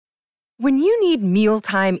When you need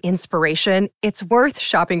mealtime inspiration, it's worth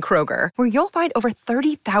shopping Kroger, where you'll find over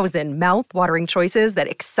 30,000 mouth-watering choices that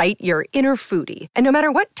excite your inner foodie. And no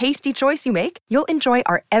matter what tasty choice you make, you'll enjoy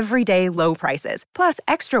our everyday low prices, plus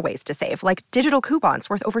extra ways to save, like digital coupons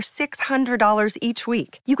worth over $600 each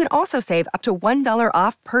week. You can also save up to $1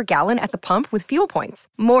 off per gallon at the pump with fuel points.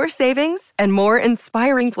 More savings and more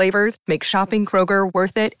inspiring flavors make shopping Kroger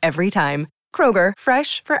worth it every time. Kroger,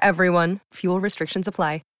 fresh for everyone. Fuel restrictions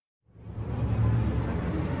apply.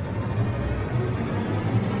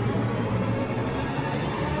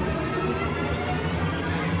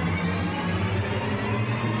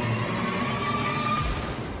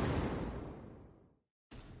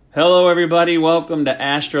 Hello, everybody. Welcome to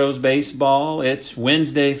Astros Baseball. It's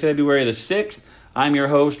Wednesday, February the 6th. I'm your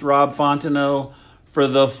host, Rob Fontenot. For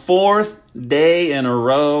the fourth day in a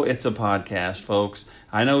row, it's a podcast, folks.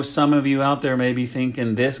 I know some of you out there may be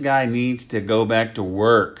thinking this guy needs to go back to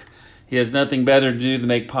work. He has nothing better to do than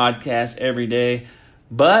make podcasts every day.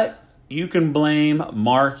 But you can blame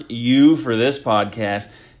Mark Yu for this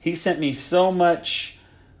podcast. He sent me so much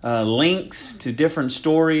links to different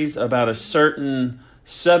stories about a certain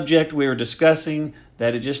subject we were discussing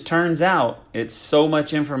that it just turns out it's so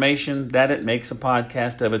much information that it makes a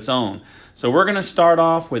podcast of its own. So we're going to start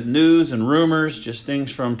off with news and rumors, just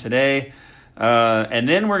things from today. And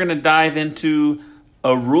then we're going to dive into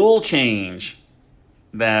a rule change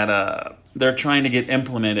that they're trying to get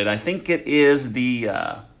implemented. I think it is the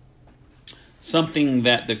something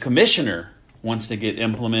that the commissioner wants to get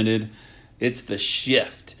implemented. It's the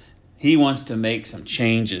shift. He wants to make some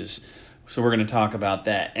changes. So we're going to talk about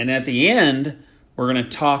that. And at the end, we're not going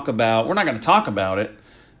to talk about it.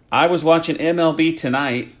 I was watching MLB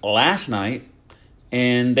Tonight last night,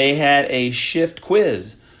 and they had a shift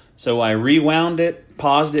quiz. So I rewound it,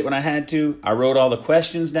 paused it when I had to. I wrote all the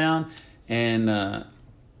questions down, and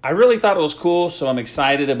I really thought it was cool. So I'm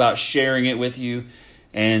excited about sharing it with you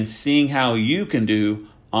and seeing how you can do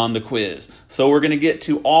on the quiz. So we're going to get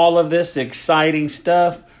to all of this exciting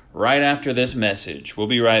stuff right after this message. We'll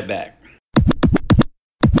be right back.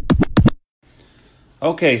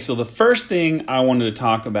 Okay, so the first thing I wanted to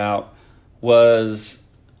talk about was,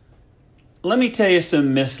 let me tell you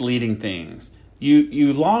some misleading things.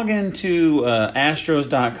 You log into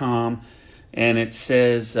Astros.com and it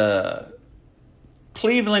says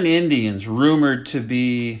Cleveland Indians rumored to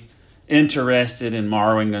be interested in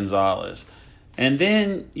Marwin Gonzalez. And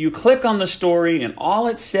then you click on the story and all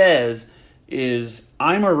it says is,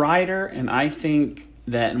 I'm a writer and I think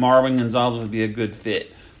that Marwin Gonzalez would be a good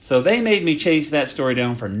fit. So they made me chase that story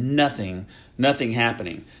down for nothing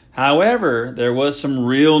happening. However, there was some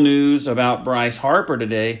real news about Bryce Harper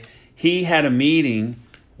today. He had a meeting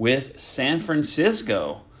with San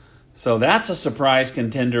Francisco. So that's a surprise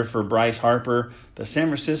contender for Bryce Harper. The San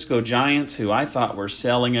Francisco Giants, who I thought were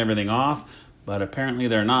selling everything off, but apparently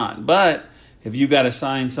they're not. But if you got to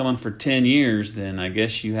sign someone for 10 years, then I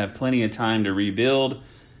guess you have plenty of time to rebuild.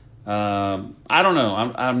 I don't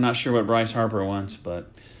know. I'm not sure what Bryce Harper wants,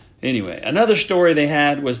 but anyway, another story they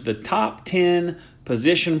had was the top 10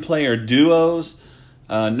 position player duos.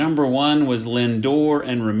 Number 1 was Lindor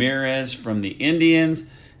and Ramirez from the Indians,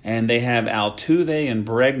 and they have Altuve and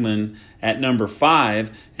Bregman at number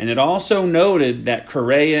 5. And it also noted that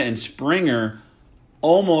Correa and Springer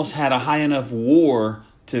almost had a high enough WAR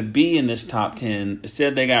to be in this top 10. It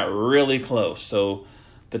said they got really close. So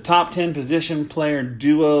the top 10 position player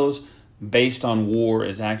duos based on WAR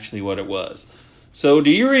is actually what it was. So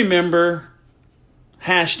do you remember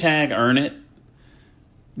hashtag earn it?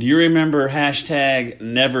 Do you remember hashtag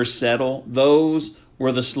never settle? Those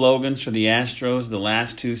were the slogans for the Astros the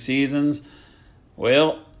last 2 seasons.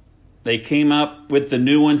 Well, they came up with the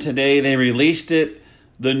new one today. They released it.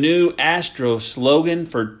 The new Astros slogan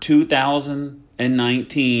for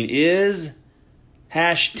 2019 is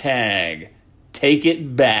hashtag take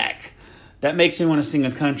it back. That makes me want to sing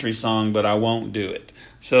a country song, but I won't do it.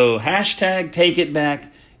 So hashtag take it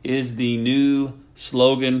back is the new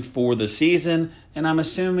slogan for the season, and I'm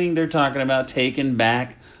assuming they're talking about taking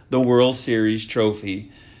back the World Series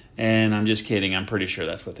trophy. And I'm just kidding. I'm pretty sure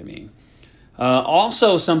that's what they mean.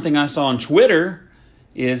 Also, something I saw on Twitter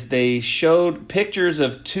is they showed pictures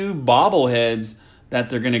of 2 bobbleheads that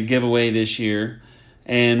they're going to give away this year.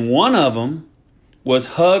 And one of them was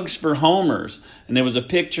Hugs for Homers. And there was a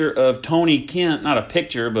picture of Tony Kemp, not a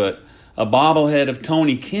picture, but a bobblehead of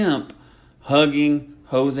Tony Kemp hugging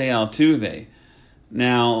Jose Altuve.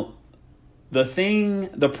 Now,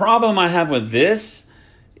 the problem I have with this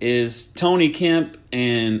is Tony Kemp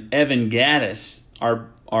and Evan Gattis are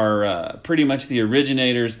pretty much the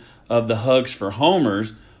originators of the Hugs for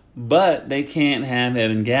Homers, but they can't have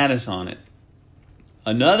Evan Gattis on it.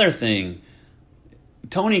 Another thing,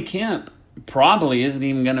 Tony Kemp probably isn't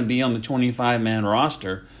even going to be on the 25-man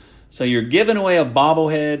roster. So you're giving away a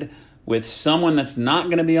bobblehead with someone that's not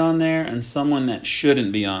going to be on there and someone that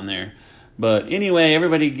shouldn't be on there. But anyway,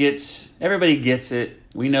 everybody gets it.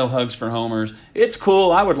 We know hugs for homers. It's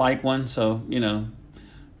cool. I would like one. So,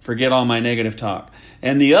 forget all my negative talk.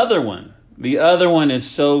 And the other one is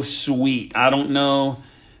so sweet. I don't know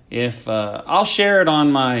if I'll share it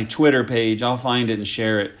on my Twitter page. I'll find it and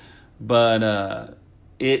share it. But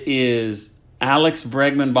it is Alex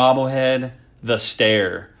Bregman bobblehead, The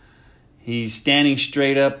Stare. He's standing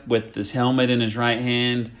straight up with his helmet in his right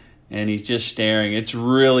hand, and he's just staring. It's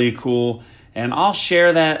really cool. And I'll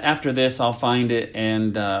share that after this. I'll find it,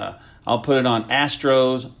 and I'll put it on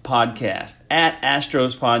Astros Podcast, at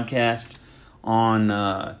Astros Podcast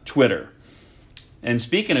on Twitter. And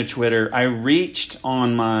speaking of Twitter, I reached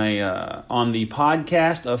on my on the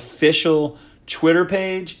podcast official Twitter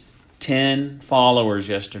page 10 followers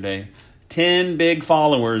yesterday. 10 big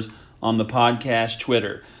followers on the podcast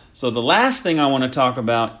Twitter. So the last thing I want to talk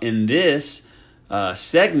about in this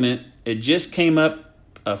segment, it just came up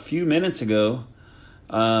a few minutes ago.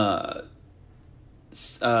 JT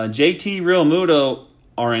Realmuto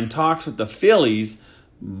are in talks with the Phillies,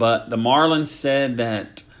 but the Marlins said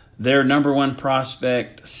that their number one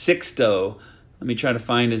prospect, Sixto, let me try to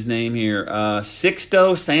find his name here,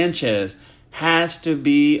 Sixto Sanchez, has to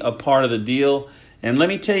be a part of the deal. And let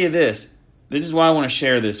me tell you this is why I want to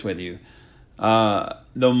share this with you.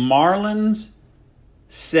 The Marlins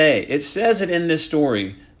it says it in this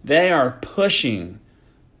story, they are pushing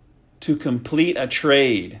to complete a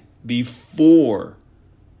trade before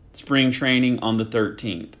spring training on the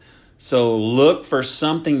 13th. So look for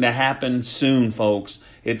something to happen soon, folks.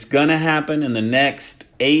 It's going to happen in the next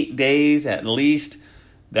 8 days at least.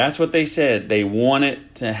 That's what they said. They want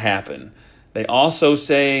it to happen. They also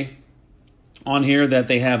say on here that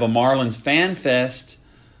they have a Marlins Fan Fest,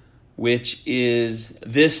 which is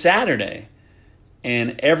this Saturday.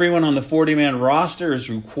 And everyone on the 40-man roster is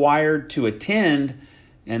required to attend,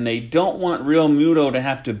 and they don't want Realmuto to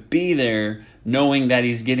have to be there knowing that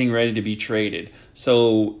he's getting ready to be traded.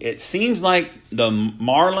 So it seems like the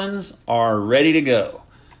Marlins are ready to go.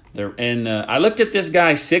 I looked at this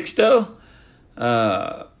guy, Sixto.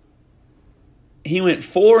 He went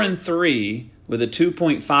 4-3 with a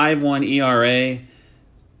 2.51 ERA.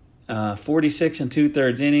 46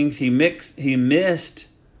 2/3 innings. He missed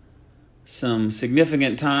some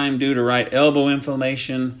significant time due to right elbow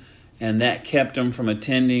inflammation, and that kept him from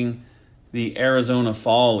attending the Arizona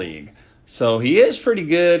Fall League. So he is pretty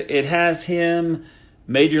good. It has him,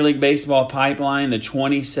 Major League Baseball pipeline, the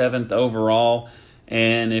 27th overall.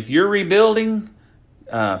 And if you're rebuilding,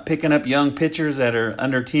 picking up young pitchers that are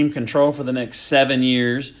under team control for the next 7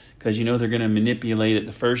 years, because they're going to manipulate it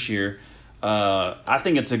the first year, I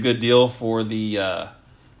think it's a good deal for the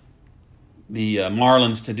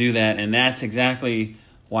Marlins to do that, and that's exactly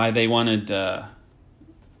why they wanted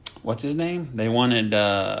what's his name? They wanted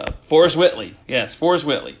Forrest Whitley. Yes, Forrest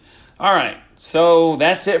Whitley. All right, so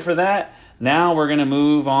that's it for that. Now we're going to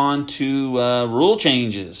move on to rule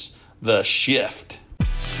changes. The shift.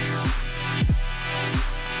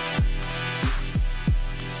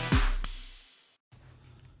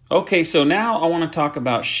 Okay, so now I want to talk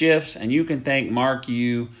about shifts, and you can thank Mark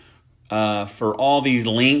Yu for all these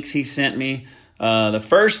links he sent me. The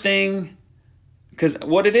first thing, because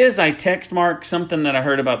what it is, I text Mark something that I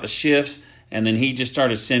heard about the shifts, and then he just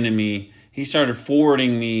started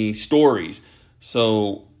forwarding me stories.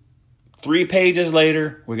 So 3 pages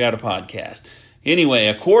later, we got a podcast. Anyway,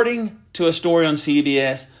 according to a story on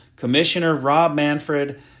CBS, Commissioner Rob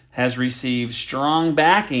Manfred has received strong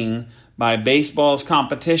backing by baseball's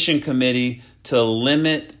competition committee to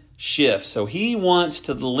limit shifts. So he wants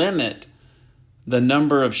to limit the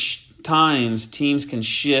number of times teams can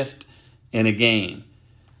shift in a game.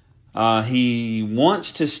 He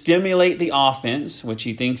wants to stimulate the offense, which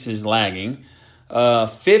he thinks is lagging.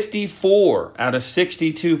 54 out of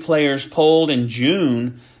 62 players polled in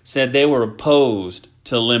June said they were opposed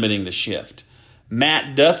to limiting the shift.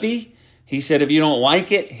 Matt Duffy, he said, if you don't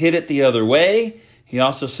like it, hit it the other way. He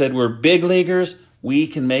also said, we're big leaguers. We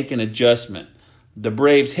can make an adjustment. The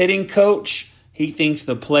Braves hitting coach, he thinks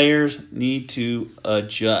the players need to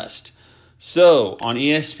adjust. So on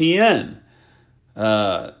ESPN,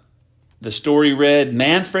 the story read,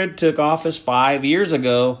 Manfred took office 5 years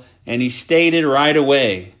ago, and he stated right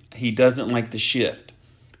away he doesn't like the shift.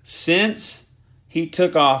 Since he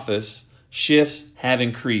took office, shifts have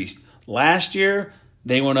increased. Last year,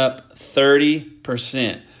 they went up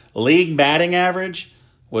 30%. League batting average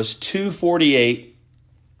was 248,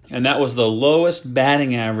 and that was the lowest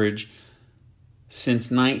batting average since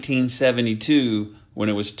 1972 when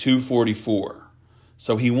it was 244.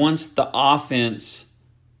 So he wants the offense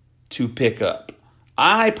to pick up.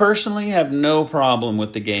 I personally have no problem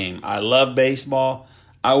with the game. I love baseball.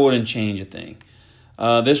 I wouldn't change a thing.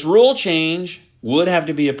 This rule change would have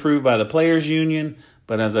to be approved by the Players Union,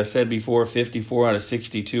 but as I said before, 54 out of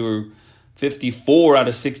 62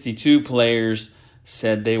 players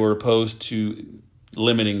said they were opposed to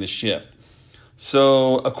limiting the shift.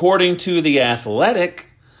 So according to The Athletic,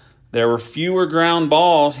 there were fewer ground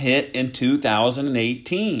balls hit in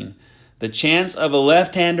 2018. The chance of a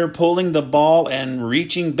left-hander pulling the ball and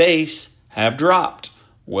reaching base have dropped.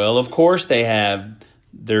 Well, of course they have.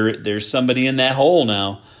 There's somebody in that hole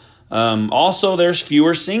now. Also, there's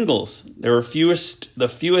fewer singles. There were the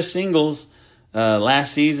fewest singles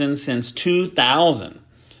last season since 2000.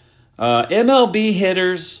 MLB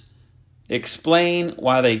hitters explain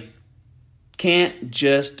why they can't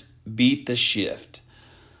just beat the shift.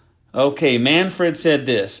 Okay, Manfred said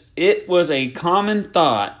this. It was a common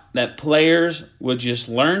thought that players would just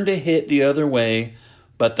learn to hit the other way,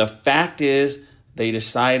 but the fact is they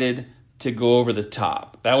decided to go over the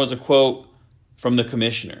top. That was a quote from the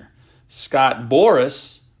commissioner. Scott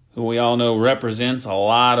Boras, who we all know represents a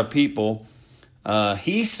lot of people,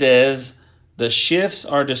 he says the shifts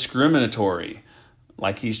are discriminatory.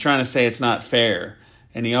 Like he's trying to say it's not fair.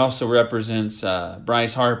 And he also represents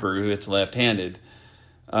Bryce Harper, who hits left-handed.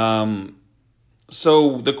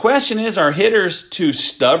 So the question is, are hitters too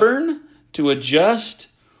stubborn to adjust,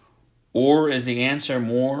 or is the answer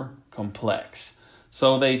more complex?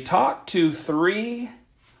 So they talked to 3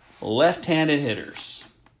 left-handed hitters.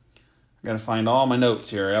 I got to find all my notes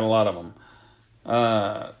here. I got a lot of them.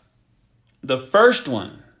 The first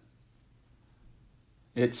one,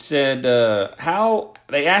 it said,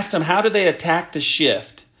 they asked him, how do they attack the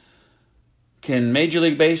shift? Can Major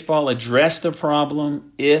League Baseball address the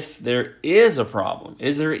problem if there is a problem?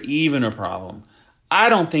 Is there even a problem? I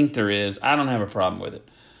don't think there is. I don't have a problem with it.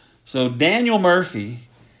 So Daniel Murphy,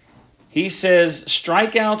 he says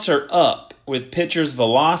strikeouts are up with pitchers'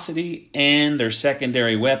 velocity and their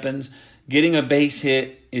secondary weapons. Getting a base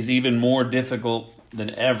hit is even more difficult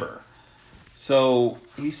than ever. So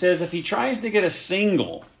he says if he tries to get a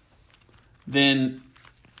single, then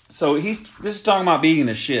this is talking about beating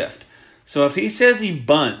the shift. So if he says he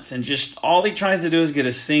bunts and just all he tries to do is get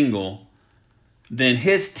a single, then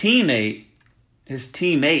his teammates,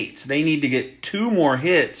 they need to get 2 more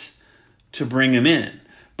hits to bring him in.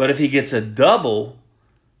 But if he gets a double,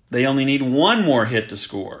 they only need 1 more hit to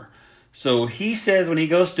score. So he says when he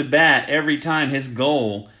goes to bat, every time his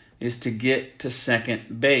goal is to get to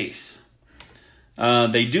second base.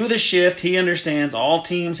 They do the shift. He understands all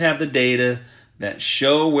teams have the data that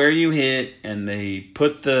show where you hit, and they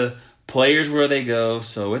put the players where they go,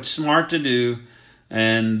 so it's smart to do.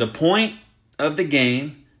 And the point of the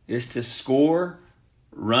game is to score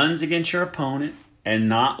runs against your opponent and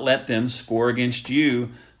not let them score against you.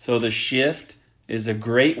 So the shift is a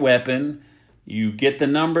great weapon. You get the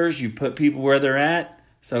numbers, you put people where they're at.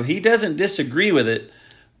 So he doesn't disagree with it,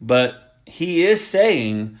 but he is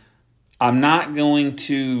saying, I'm not going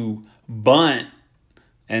to bunt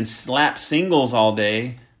and slap singles all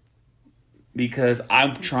day because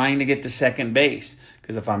I'm trying to get to second base.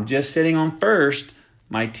 Because if I'm just sitting on first,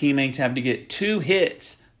 my teammates have to get 2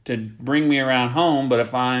 hits to bring me around home. But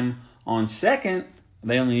if I'm on second,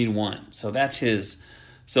 they only need 1. So that's his.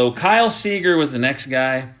 So Kyle Seager was the next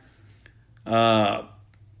guy.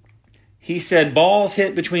 He said balls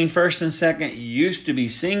hit between first and second used to be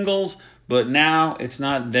singles, but now it's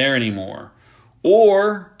not there anymore.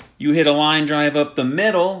 Or you hit a line drive up the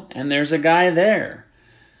middle and there's a guy there.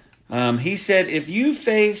 He said if you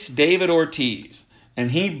face David Ortiz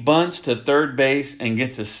and he bunts to third base and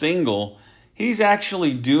gets a single, he's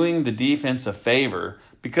actually doing the defense a favor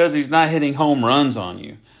because he's not hitting home runs on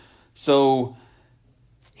you. So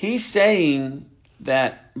he's saying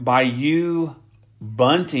that by you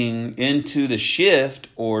bunting into the shift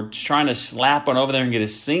or trying to slap one over there and get a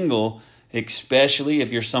single, especially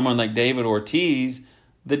if you're someone like David Ortiz,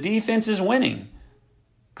 the defense is winning.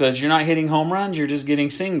 Because you're not hitting home runs, you're just getting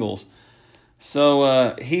singles.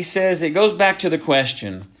 So he says it goes back to the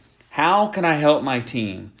question, how can I help my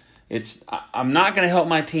team? I'm not going to help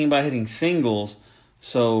my team by hitting singles,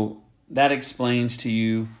 so that explains to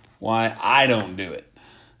you why I don't do it.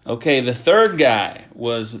 Okay, the third guy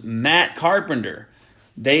was Matt Carpenter.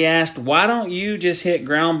 They asked, why don't you just hit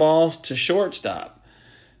ground balls to shortstop?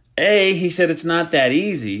 He said it's not that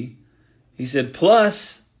easy. He said,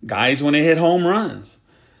 plus, guys want to hit home runs.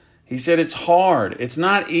 He said it's hard. It's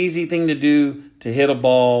not an easy thing to do to hit a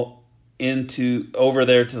ball over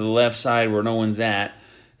there to the left side where no one's at,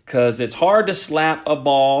 because it's hard to slap a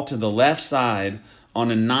ball to the left side on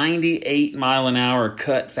a 98 mile an hour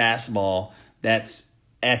cut fastball that's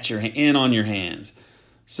on your hands.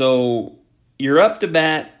 So you're up to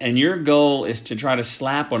bat, and your goal is to try to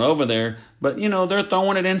slap one over there, but they're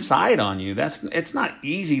throwing it inside on you. It's not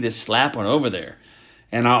easy to slap one over there.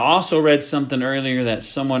 And I also read something earlier that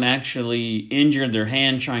someone actually injured their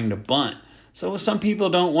hand trying to bunt. So some people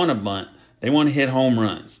don't want to bunt. They want to hit home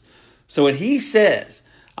runs. So what he says,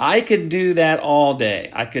 I could do that all day.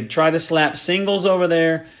 I could try to slap singles over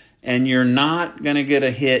there, and you're not going to get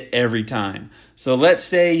a hit every time. So let's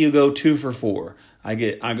say you go 2 for 4. I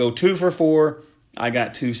go 2 for 4. I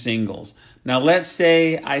got 2 singles. Now let's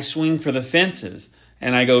say I swing for the fences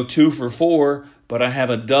and I go 2 for 4, but I have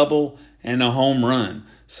a double and a home run.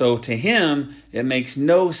 So to him, it makes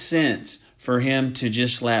no sense for him to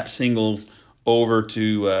just slap singles over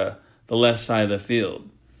to the left side of the field.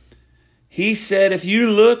 He said, if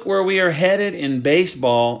you look where we are headed in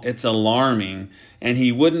baseball, it's alarming, and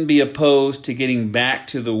he wouldn't be opposed to getting back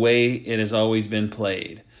to the way it has always been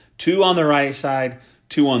played. 2 on the right side,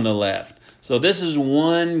 2 on the left. So this is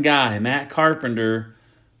one guy, Matt Carpenter,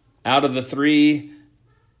 out of the 3,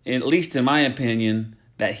 at least in my opinion,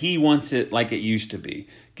 that he wants it like it used to be.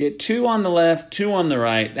 Get 2 on the left, 2 on the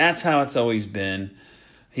right. That's how it's always been.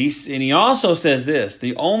 He also says this: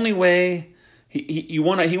 the only way he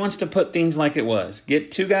wants to put things like it was.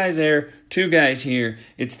 Get 2 guys there, 2 guys here.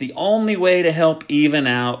 It's the only way to help even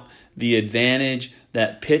out the advantage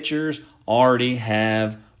that pitchers already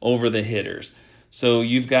have over the hitters. So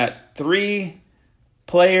you've got 3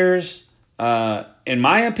 players. In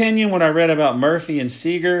my opinion, what I read about Murphy and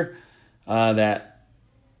Seager, that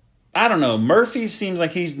I don't know. Murphy seems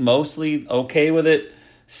like he's mostly okay with it.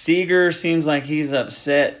 Seager seems like he's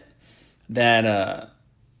upset that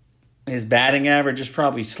his batting average is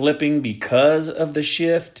probably slipping because of the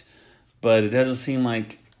shift. But it doesn't seem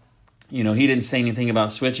like, he didn't say anything about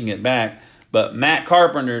switching it back. But Matt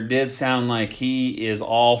Carpenter did sound like he is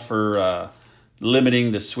all for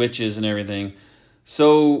limiting the switches and everything.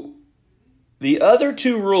 So the other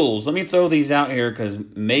 2 rules, let me throw these out here because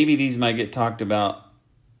maybe these might get talked about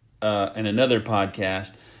in another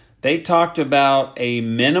podcast. They talked about a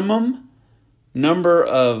minimum number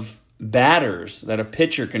of batters that a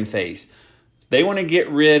pitcher can face. They want to get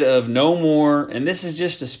rid of no more, and this is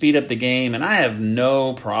just to speed up the game, and I have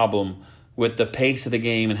no problem with the pace of the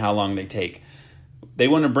game and how long they take. They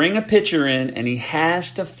want to bring a pitcher in, and he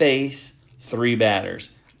has to face 3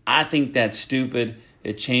 batters. I think that's stupid.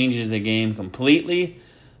 It changes the game completely.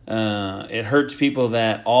 It hurts people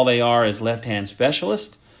that all they are is left-hand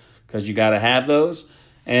specialists, because you got to have those.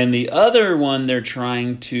 And the other one they're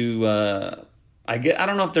trying to, I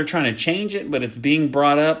don't know if they're trying to change it, but it's being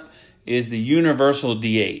brought up, is the universal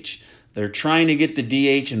DH. They're trying to get the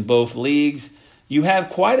DH in both leagues. You have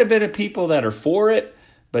quite a bit of people that are for it,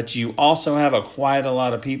 but you also have quite a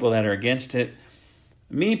lot of people that are against it.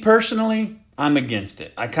 Me personally, I'm against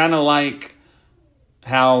it. I kind of like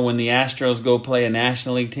how when the Astros go play a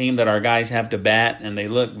National League team that our guys have to bat and they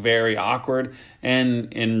look very awkward.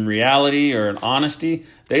 And in reality or in honesty,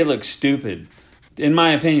 they look stupid. In my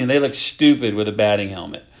opinion, they look stupid with a batting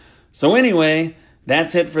helmet. So anyway,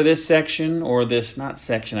 that's it for this section, or this, not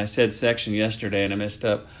section, I said section yesterday and I messed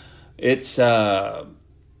up. It's, man,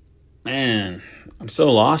 I'm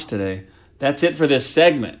so lost today. That's it for this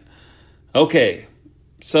segment. Okay,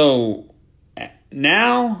 so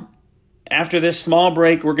now, after this small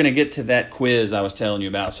break, we're going to get to that quiz I was telling you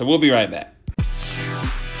about. So we'll be right back.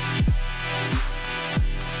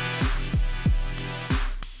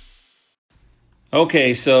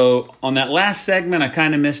 Okay, so on that last segment, I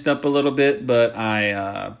kind of messed up a little bit, but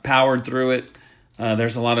I powered through it.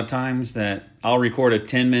 There's a lot of times that I'll record a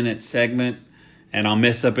 10-minute segment, and I'll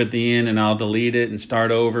mess up at the end, and I'll delete it and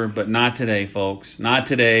start over. But not today, folks. Not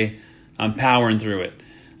today. I'm powering through it.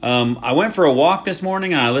 I went for a walk this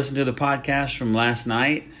morning, and I listened to the podcast from last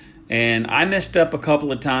night, and I messed up a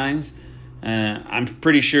couple of times. I'm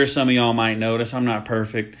pretty sure some of y'all might notice. I'm not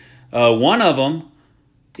perfect. One of them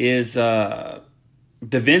is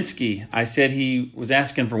Davinsky. I said he was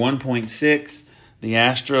asking for 1.6. The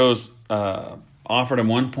Astros offered him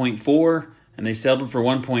 1.4, and they settled for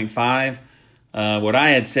 1.5. What I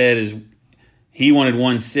had said is he wanted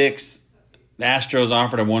 1.6. The Astros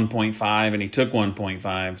offered him 1.5, and he took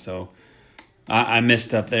 1.5. So I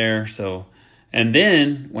messed up there. And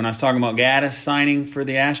then when I was talking about Gaddis signing for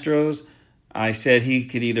the Astros, I said he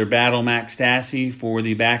could either battle Max Stassi for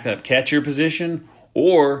the backup catcher position,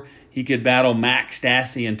 or he could battle Max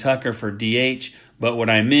Stassi and Tucker for DH, but what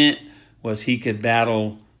I meant was he could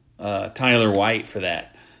battle Tyler White for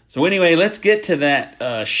that. So anyway, let's get to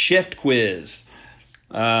that shift quiz.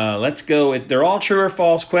 Let's go. They're all true or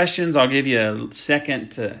false questions. I'll give you a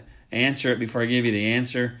second to answer it before I give you the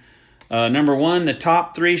answer. Number one, the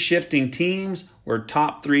top 3 shifting teams were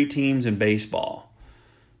top 3 teams in baseball.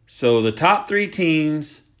 So the top 3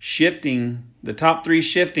 teams shifting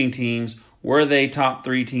teams, were they top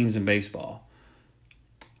 3 teams in baseball?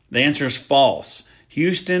 The answer is false.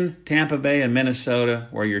 Houston, Tampa Bay, and Minnesota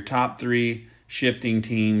were your top 3 shifting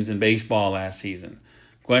teams in baseball last season.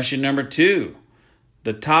 Question number 2.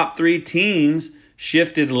 The top 3 teams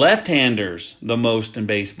shifted left-handers the most in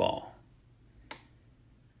baseball.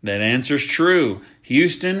 That answer's true.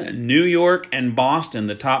 Houston, New York, and Boston,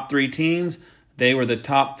 the top 3 teams, they were the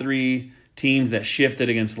top 3 teams that shifted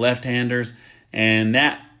against left-handers. And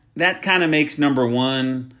that kind of makes number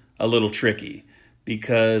 1 a little tricky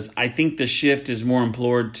because I think the shift is more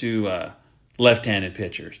implored to left-handed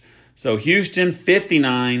pitchers. So Houston,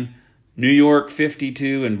 59, New York,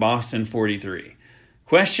 52, and Boston, 43.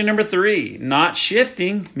 Question number 3, not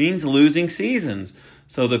shifting means losing seasons.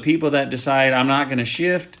 So the people that decide I'm not going to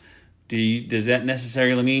shift, does that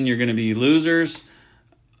necessarily mean you're going to be losers?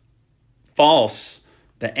 False.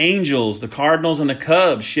 The Angels, the Cardinals, and the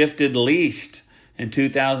Cubs shifted least in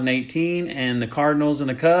 2018, and the Cardinals and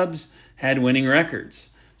the Cubs had winning records.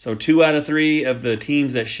 So 2 out of 3 of the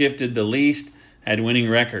teams that shifted the least had winning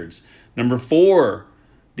records. Number 4,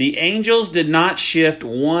 the Angels did not shift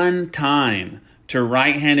one time to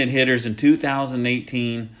right-handed hitters in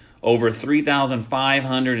 2018 over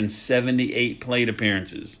 3,578 plate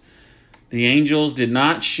appearances. The Angels did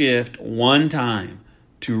not shift one time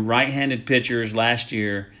to right-handed pitchers last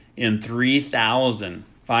year in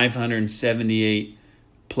 3,578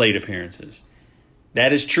 plate appearances.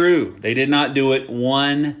 That is true. They did not do it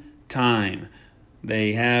one time.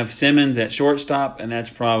 They have Simmons at shortstop, and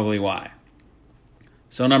that's probably why.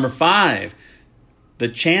 So number 5, the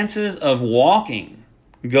chances of walking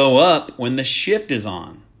go up when the shift is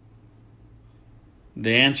on.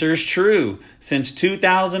 The answer is true. Since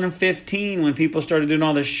 2015, when people started doing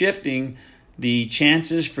all this shifting, the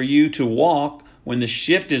chances for you to walk when the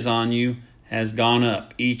shift is on you has gone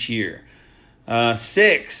up each year.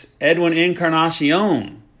 6, Edwin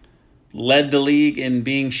Encarnacion led the league in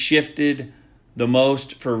being shifted the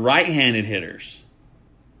most for right-handed hitters.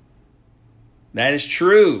 That is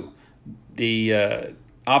true. The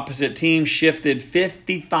opposite team shifted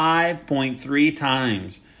 55.3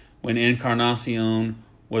 times when Encarnacion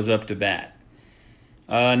was up to bat.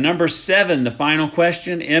 Number 7, the final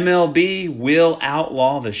question. MLB will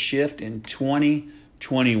outlaw the shift in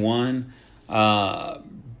 2021.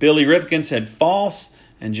 Billy Ripken said false,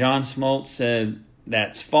 and John Smoltz said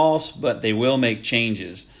that's false, but they will make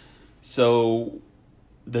changes. So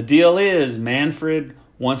the deal is Manfred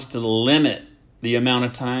wants to limit the amount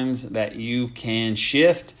of times that you can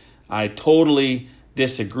shift. I totally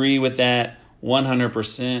disagree with that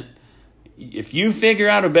 100%. If you figure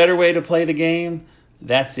out a better way to play the game,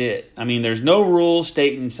 that's it. I mean, there's no rule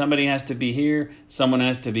stating somebody has to be here, someone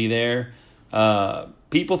has to be there.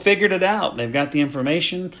 People figured it out. They've got the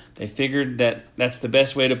information. They figured that that's the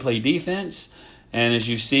best way to play defense. And as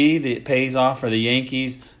you see, it pays off for the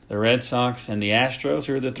Yankees, the Red Sox, and the Astros,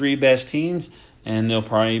 who are the 3 best teams. And they'll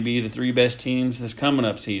probably be the 3 best teams this coming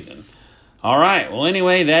up season. All right. Well,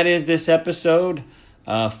 anyway, that is this episode.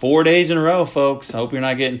 4 days in a row, folks. I hope you're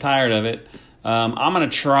not getting tired of it. I'm going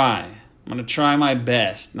to try. I'm going to try my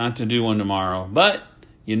best not to do one tomorrow. But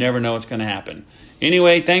you never know what's going to happen.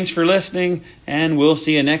 Anyway, thanks for listening. And we'll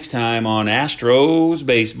see you next time on Astros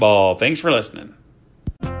Baseball. Thanks for listening.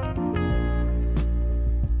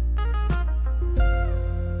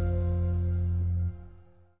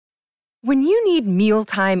 When you need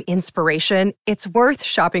mealtime inspiration, it's worth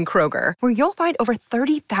shopping Kroger, where you'll find over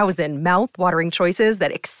 30,000 mouth-watering choices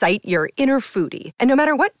that excite your inner foodie. And no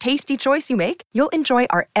matter what tasty choice you make, you'll enjoy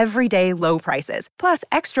our everyday low prices, plus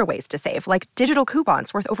extra ways to save, like digital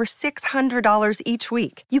coupons worth over $600 each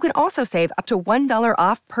week. You can also save up to $1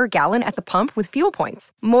 off per gallon at the pump with fuel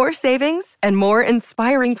points. More savings and more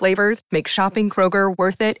inspiring flavors make shopping Kroger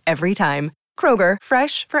worth it every time. Kroger,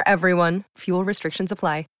 fresh for everyone. Fuel restrictions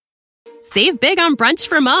apply. Save big on brunch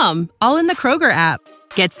for mom, all in the Kroger app.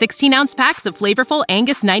 Get 16-ounce packs of flavorful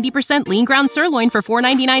Angus 90% lean ground sirloin for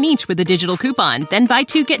 $4.99 each with a digital coupon. Then buy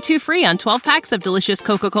 2, get 2 free on 12 packs of delicious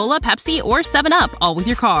Coca-Cola, Pepsi, or 7-Up, all with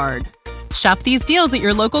your card. Shop these deals at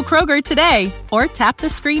your local Kroger today, or tap the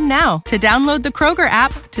screen now to download the Kroger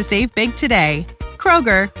app to save big today.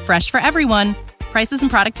 Kroger, fresh for everyone. Prices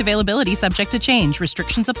and product availability subject to change.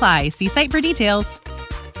 Restrictions apply. See site for details.